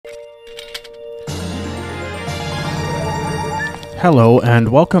Hello and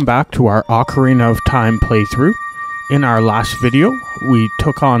welcome back to our Ocarina of Time playthrough. In our last video, we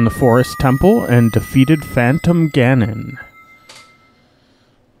took on the Forest Temple and defeated Phantom Ganon.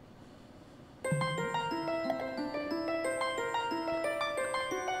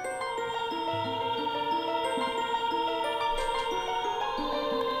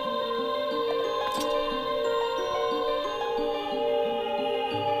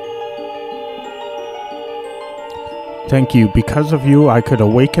 Thank you. Because of you, I could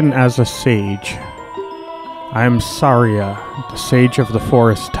awaken as a sage. I am Saria, the sage of the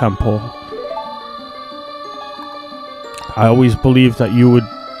Forest Temple. I always believed that you would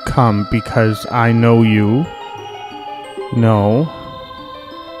come because I know you. No.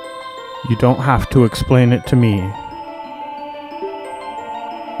 You don't have to explain it to me.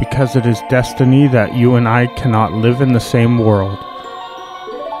 Because it is destiny that you and I cannot live in the same world.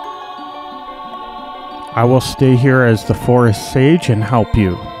 I will stay here as the forest sage and help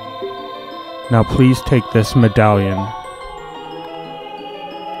you. Now please take this medallion.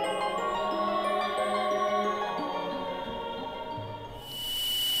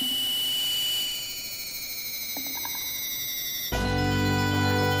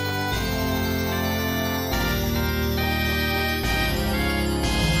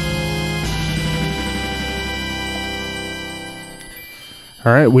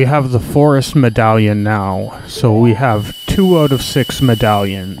 Alright, we have the forest medallion now, so we have 2 out of 6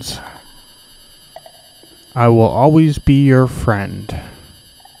 medallions. I will always be your friend.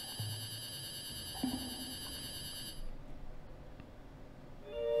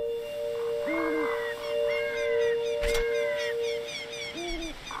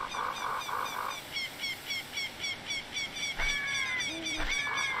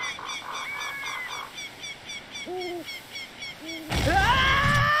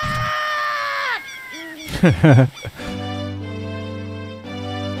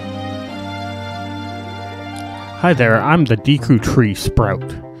 Hi there, I'm the Deku Tree Sprout.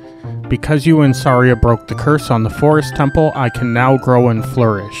 Because you and Saria broke the curse on the Forest Temple, I can now grow and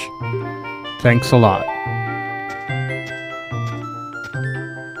flourish. Thanks a lot.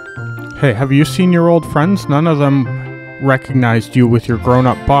 Hey, have you seen your old friends? None of them recognized you with your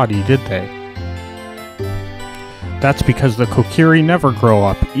grown-up body, did they? That's because the Kokiri never grow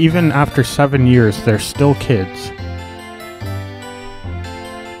up. Even after 7 years, they're still kids.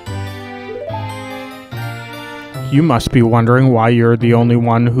 You must be wondering why you're the only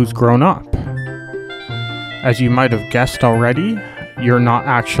one who's grown up. As you might have guessed already, you're not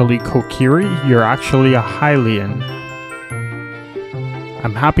actually Kokiri, you're actually a Hylian.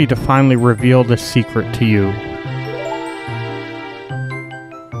 I'm happy to finally reveal this secret to you.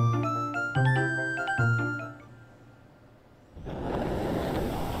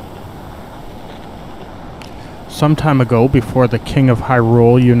 Some time ago, before the King of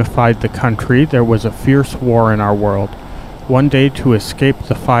Hyrule unified the country, there was a fierce war in our world. One day, to escape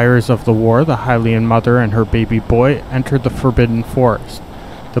the fires of the war, the Hylian mother and her baby boy entered the Forbidden Forest.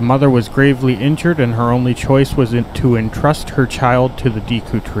 The mother was gravely injured, and her only choice was to entrust her child to the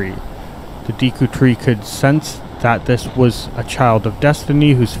Deku Tree. The Deku Tree could sense that this was a child of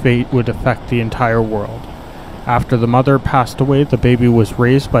destiny whose fate would affect the entire world. After the mother passed away, the baby was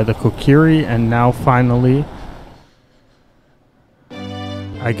raised by the Kokiri, and now finally,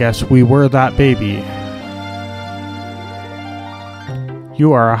 I guess we were that baby.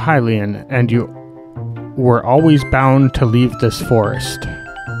 You are a Hylian, and you were always bound to leave this forest.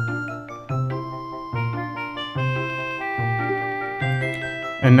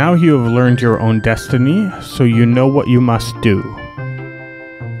 And now you have learned your own destiny, so you know what you must do.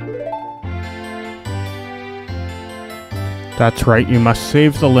 That's right, you must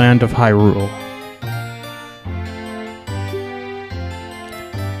save the land of Hyrule.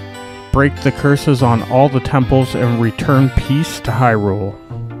 Break the curses on all the temples and return peace to Hyrule.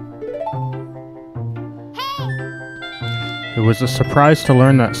 It was a surprise to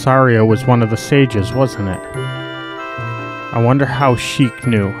learn that Saria was one of the sages, wasn't it? I wonder how Sheik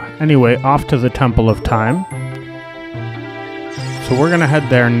knew. Anyway, off to the Temple of Time. So we're gonna head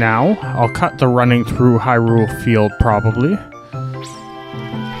there now. I'll cut the running through Hyrule field probably.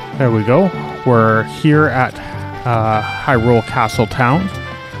 There we go. We're here at Hyrule Castle Town.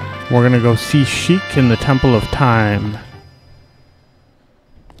 We're gonna go see Sheik in the Temple of Time.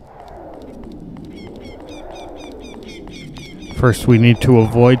 First, we need to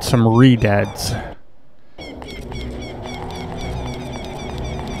avoid some re-deads.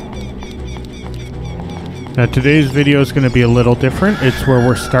 Now, today's video is going to be a little different. It's where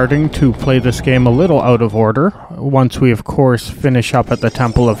we're starting to play this game a little out of order. Once we, of course, finish up at the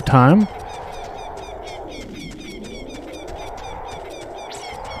Temple of Time.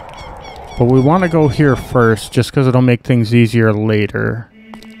 But we want to go here first, just because it'll make things easier later.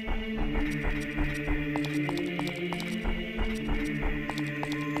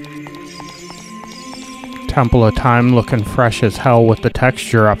 Temple of Time looking fresh as hell with the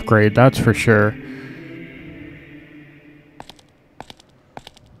texture upgrade, that's for sure.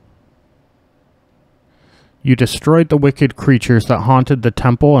 You destroyed the wicked creatures that haunted the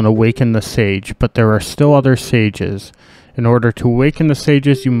temple and awakened the sage, but there are still other sages. In order to awaken the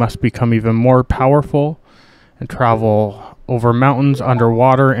sages, you must become even more powerful and travel over mountains,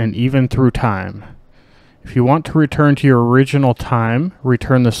 underwater, and even through time. If you want to return to your original time,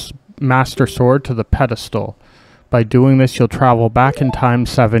 return the Master Sword to the pedestal. By doing this, you'll travel back in time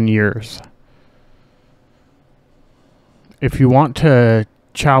 7 years. If you want to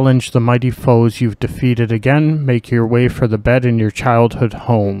challenge the mighty foes you've defeated again, make your way for the bed in your childhood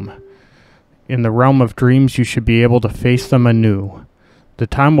home. In the realm of dreams, you should be able to face them anew. The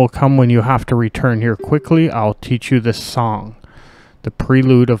time will come when you have to return here quickly. I'll teach you this song, the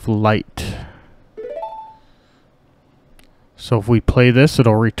Prelude of Light. So if we play this,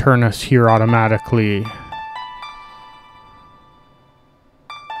 it'll return us here automatically.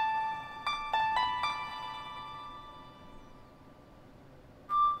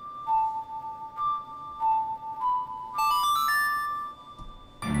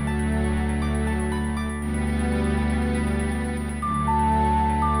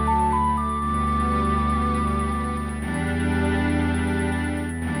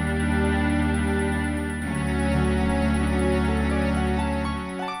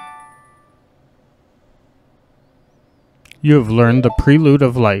 You have learned the Prelude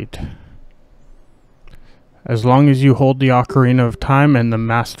of Light. As long as you hold the Ocarina of Time and the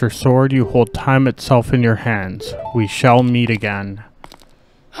Master Sword, you hold time itself in your hands. We shall meet again.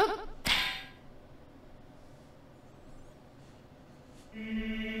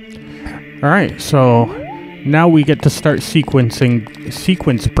 Alright, so now we get to start sequence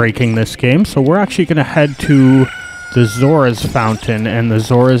breaking this game. So we're actually going to head to the Zora's Fountain and the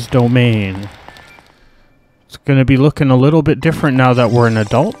Zora's Domain. It's going to be looking a little bit different now that we're an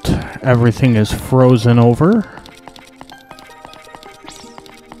adult. Everything is frozen over.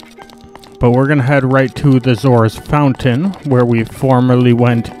 But we're going to head right to the Zora's Fountain, where we formerly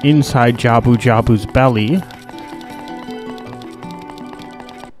went inside Jabu Jabu's belly.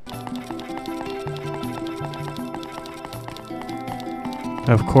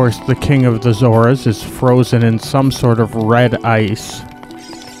 Of course, the king of the Zoras is frozen in some sort of red ice.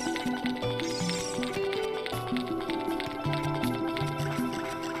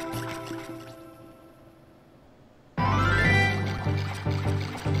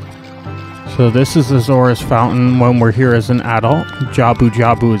 So this is the Zora's Fountain when we're here as an adult. Jabu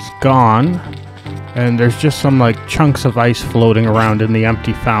Jabu is gone. And there's just some like chunks of ice floating around in the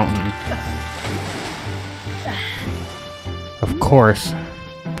empty fountain. Of course.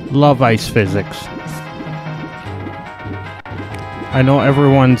 Love ice physics. I know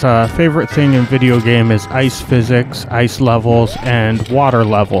everyone's favorite thing in video game is ice physics, ice levels, and water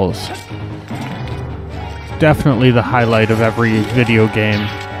levels. Definitely the highlight of every video game.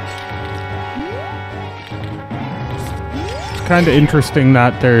 Kind of interesting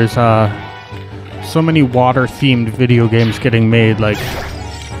that there's so many water-themed video games getting made, like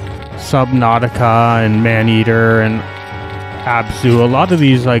Subnautica and Maneater and Abzu. A lot of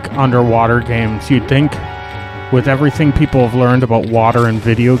these like underwater games, you'd think with everything people have learned about water and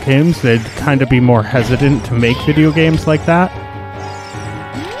video games, they'd kind of be more hesitant to make video games like that.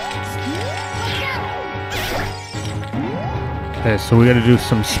 Okay, so we gotta do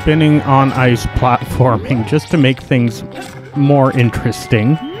some spinning on ice platforming just to make things more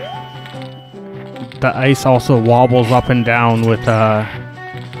interesting. The ice also wobbles up and down with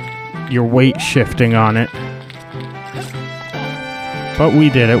your weight shifting on it. But we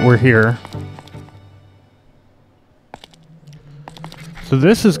did it, we're here. So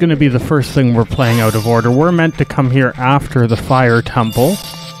this is going to be the first thing we're playing out of order. We're meant to come here after the Fire Temple.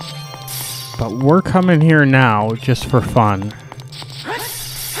 But we're coming here now just for fun.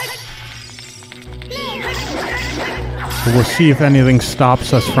 We'll see if anything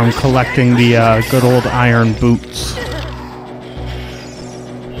stops us from collecting the good old iron boots.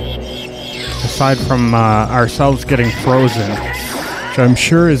 Aside from ourselves getting frozen, which I'm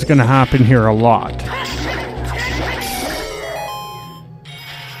sure is going to happen here a lot.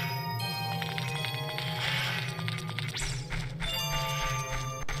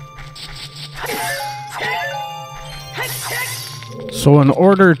 So in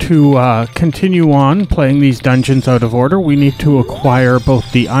order to continue on playing these dungeons out of order, we need to acquire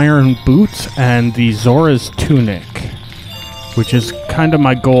both the iron boots and the Zora's tunic. which is kind of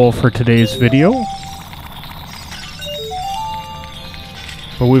my goal for today's video.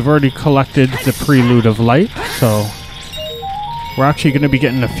 But we've already collected the Prelude of Light, so we're actually going to be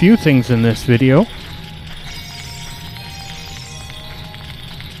getting a few things in this video.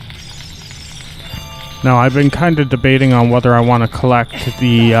 Now, I've been kind of debating on whether I want to collect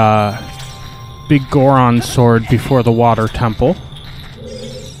the big Goron sword before the water temple.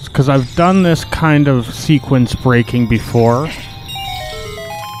 Because I've done this kind of sequence breaking before.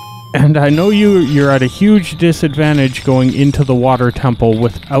 And I know you're at a huge disadvantage going into the water temple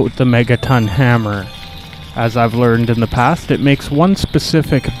without the Megaton hammer. As I've learned in the past, it makes one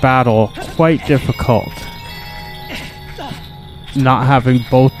specific battle quite difficult. Not having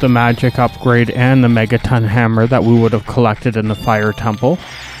both the magic upgrade and the Megaton hammer that we would have collected in the fire temple.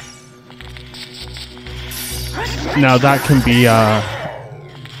 Now that can be a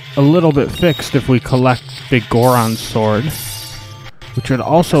little bit fixed if we collect Big Goron's sword, which would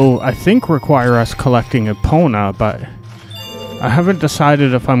also, I think, require us collecting Epona, but I haven't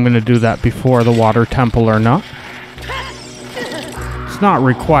decided if I'm going to do that before the water temple or not. It's not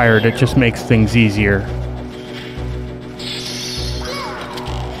required, it just makes things easier.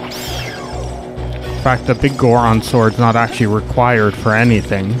 In fact, the Big Goron sword's not actually required for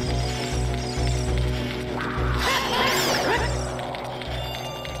anything.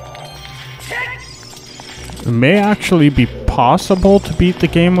 It may actually be possible to beat the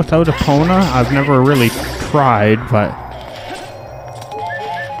game without Epona. I've never really tried, but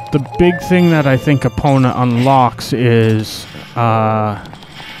the big thing that I think Epona unlocks is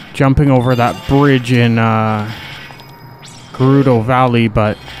jumping over that bridge in Gerudo Valley,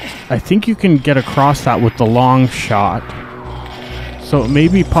 but I think you can get across that with the long shot. So it may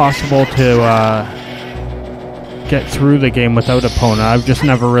be possible to get through the game without Epona. I've just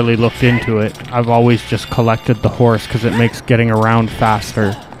never really looked into it. I've always just collected the horse because it makes getting around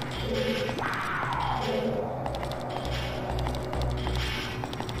faster.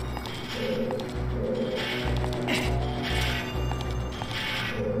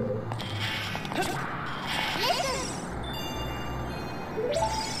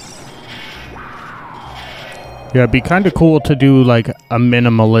 Yeah, it'd be kind of cool to do like a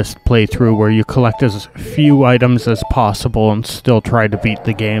minimalist playthrough where you collect as few items as possible and still try to beat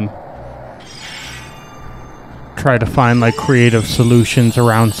the game. Try to find like creative solutions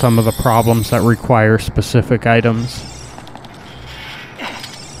around some of the problems that require specific items.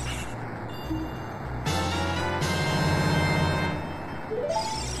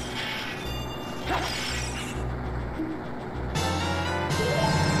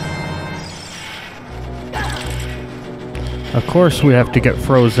 Of course, we have to get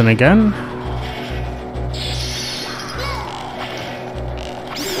frozen again.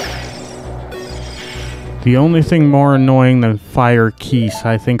 The only thing more annoying than fire keys,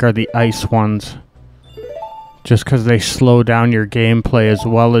 I think, are the ice ones. Just because they slow down your gameplay as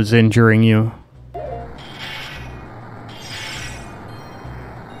well as injuring you.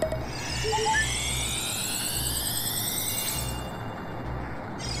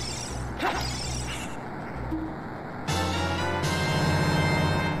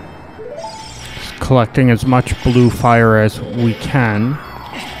 Collecting as much blue fire as we can.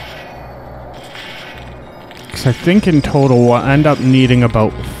 Because I think in total we'll end up needing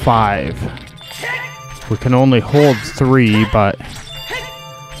about 5. We can only hold 3, but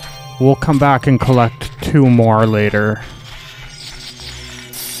we'll come back and collect 2 more later.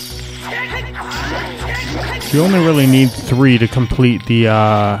 You only really need 3 to complete the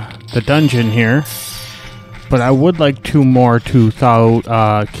dungeon here. But I would like 2 more to thaw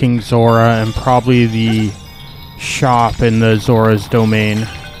out King Zora and probably the shop in the Zora's domain.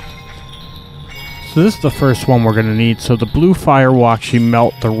 So this is the first one we're going to need. So the blue fire will actually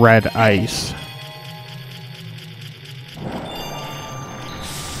melt the red ice.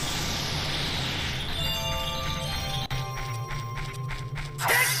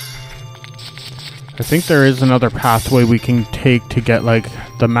 I think there is another pathway we can take to get like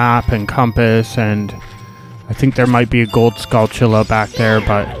the map and compass, and I think there might be a gold Skulltula back there,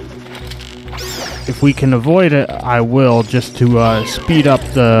 but if we can avoid it, I will, just to speed up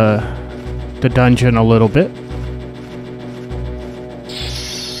the dungeon a little bit.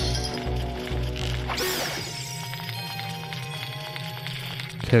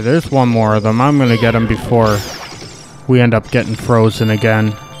 Okay, there's one more of them. I'm going to get them before we end up getting frozen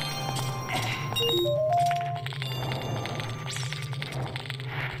again.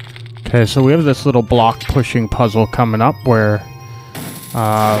 Okay, so we have this little block pushing puzzle coming up where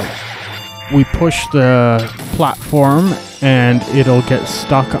we push the platform and it'll get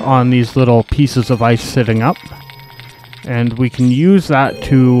stuck on these little pieces of ice sitting up. And we can use that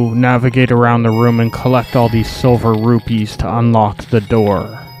to navigate around the room and collect all these silver rupees to unlock the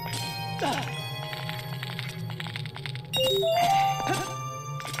door.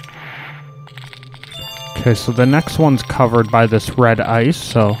 Okay, so the next one's covered by this red ice,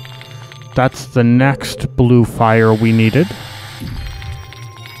 so that's the next blue fire we needed.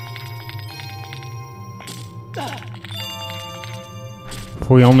 If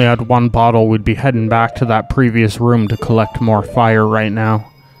we only had one bottle, we'd be heading back to that previous room to collect more fire right now.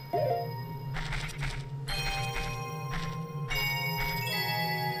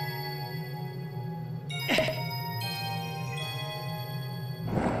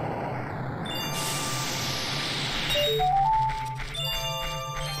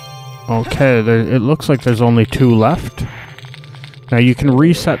 Okay, it looks like there's only 2 left. Now you can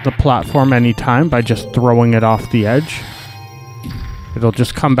reset the platform anytime by just throwing it off the edge. It'll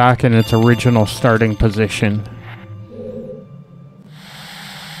just come back in its original starting position.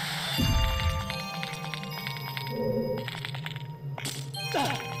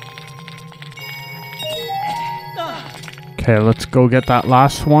 Okay, let's go get that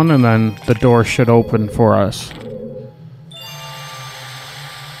last one and then the door should open for us.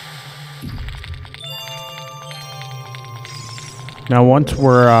 Now once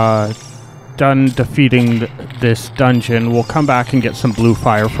we're done defeating this dungeon, we'll come back and get some blue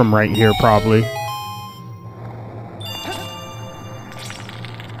fire from right here probably.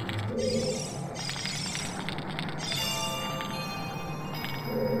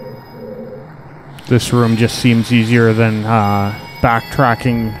 This room just seems easier than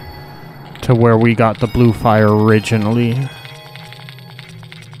backtracking to where we got the blue fire originally.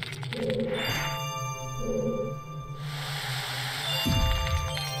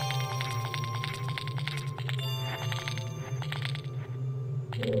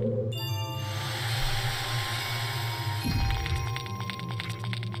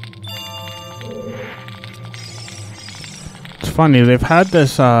 It's funny, they've had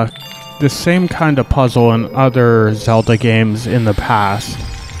this this same kind of puzzle in other Zelda games in the past.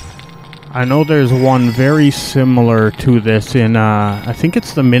 I know there's one very similar to this in I think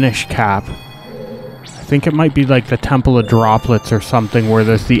it's the Minish Cap. I think it might be like the Temple of Droplets or something, where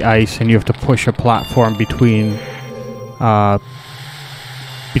there's the ice and you have to push a platform between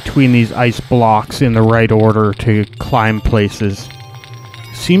these ice blocks in the right order to climb places.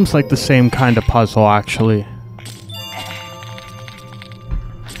 Seems like the same kind of puzzle, actually.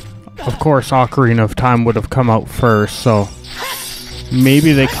 Of course, Ocarina of Time would have come out first, so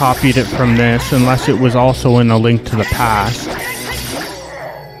maybe they copied it from this, unless it was also in A Link to the Past.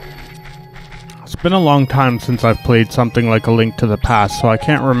 It's been a long time since I've played something like A Link to the Past, so I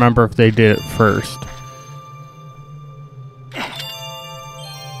can't remember if they did it first.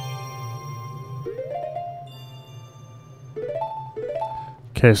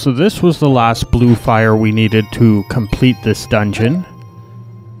 Okay, so this was the last blue fire we needed to complete this dungeon.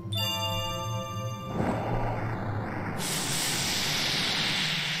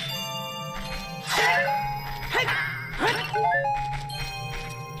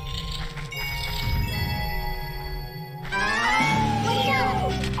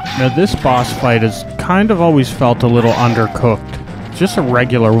 Now this boss fight has kind of always felt a little undercooked. It's just a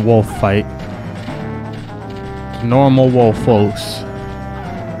regular wolf fight. Normal wolfos.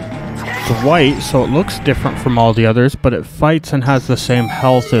 It's white, so it looks different from all the others, but it fights and has the same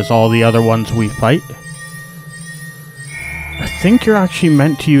health as all the other ones we fight. I think you're actually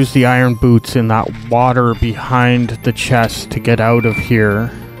meant to use the iron boots in that water behind the chest to get out of here.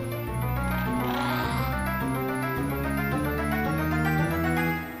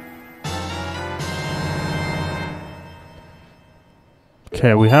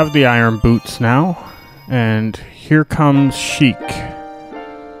 Okay, we have the iron boots now, and here comes Sheik.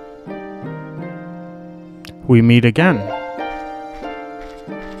 We meet again.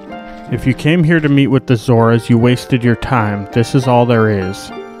 If you came here to meet with the Zoras, you wasted your time. This is all there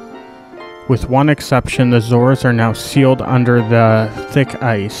is. With one exception, the Zoras are now sealed under the thick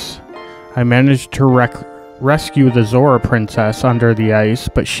ice. I managed to rescue the Zora princess under the ice,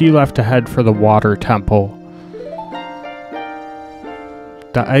 but she left to head for the water temple.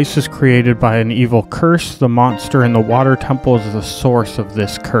 The ice is created by an evil curse. The monster in the water temple is the source of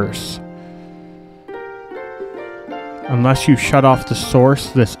this curse. Unless you shut off the source,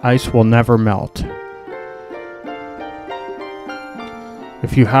 this ice will never melt.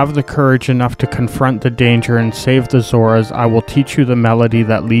 If you have the courage enough to confront the danger and save the Zoras, I will teach you the melody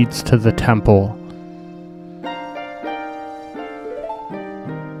that leads to the temple.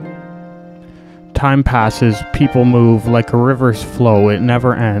 Time passes, people move, like a river's flow, it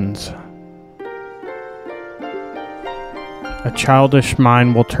never ends. A childish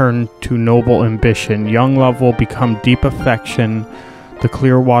mind will turn to noble ambition. Young love will become deep affection. The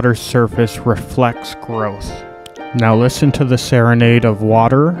clear water's surface reflects growth. Now listen to the serenade of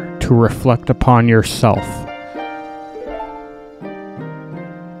water to reflect upon yourself.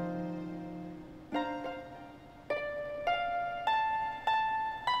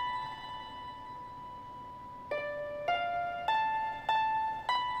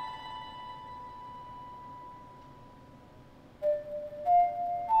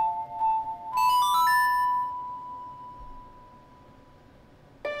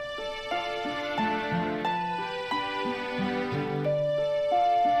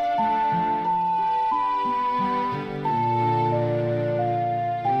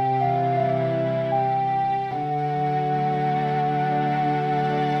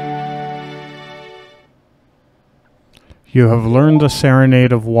 You have learned the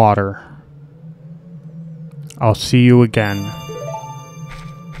serenade of water. I'll see you again.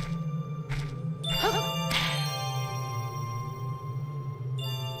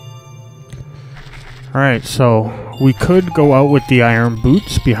 Alright, so we could go out with the iron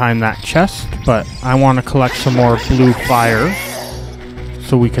boots behind that chest, but I want to collect some more blue fire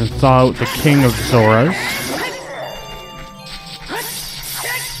so we can thaw out the king of Zoras.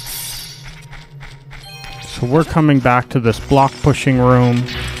 So we're coming back to this block pushing room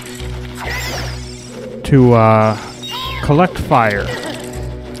to collect fire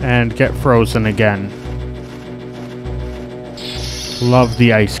and get frozen again. Love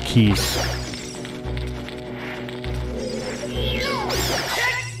the ice keys.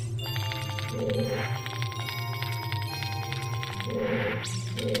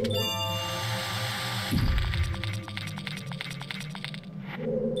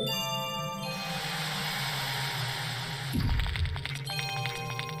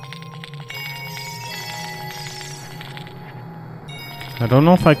 I don't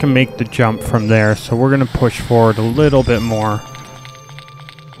know if I can make the jump from there, so we're going to push forward a little bit more.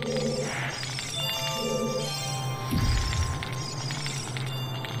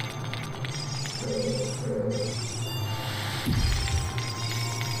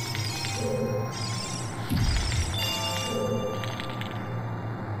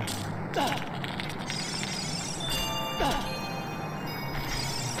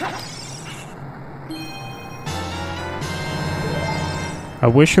 I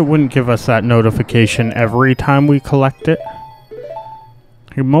wish it wouldn't give us that notification every time we collect it.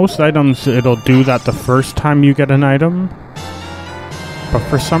 Most items it'll do that the first time you get an item, but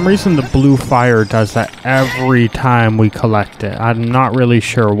for some reason the blue fire does that every time we collect it. I'm not really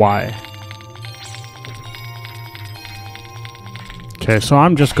sure why. Okay, so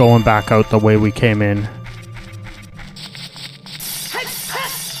I'm just going back out the way we came in.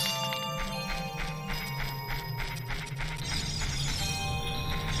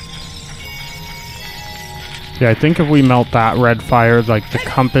 Yeah, I think if we melt that red fire, like the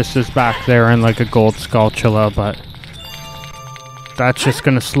compass is back there and like a gold Skulltula, but that's just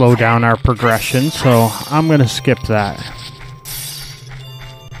going to slow down our progression, so I'm going to skip that.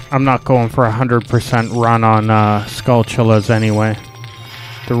 I'm not going for 100% run on Skulltulas anyway.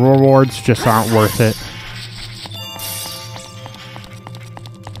 The rewards just aren't worth it.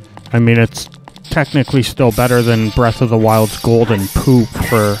 I mean, it's technically still better than Breath of the Wild's golden poop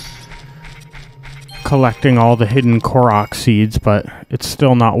for collecting all the hidden Korok seeds, but it's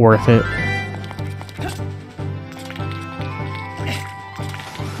still not worth it.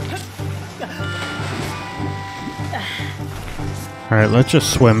 Alright, let's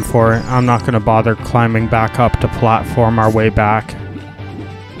just swim for it. I'm not going to bother climbing back up to platform our way back.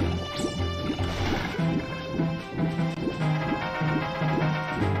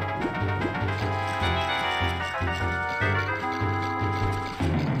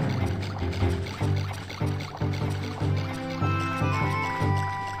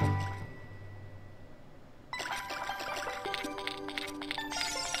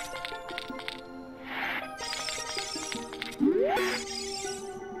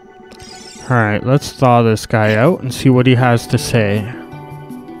 Alright, let's thaw this guy out and see what he has to say.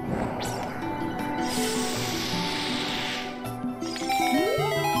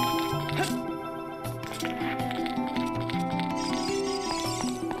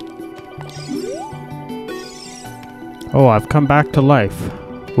 Oh, I've come back to life.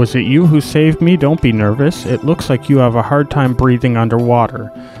 Was it you who saved me? Don't be nervous. It looks like you have a hard time breathing underwater.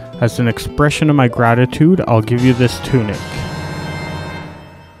 As an expression of my gratitude, I'll give you this tunic.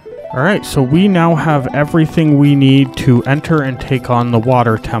 Alright, so we now have everything we need to enter and take on the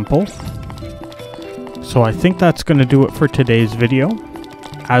water temple. So I think that's going to do it for today's video.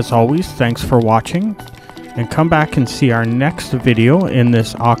 As always, thanks for watching. And come back and see our next video in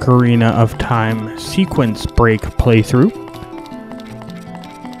this Ocarina of Time sequence break playthrough.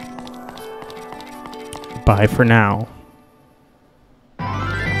 Bye for now.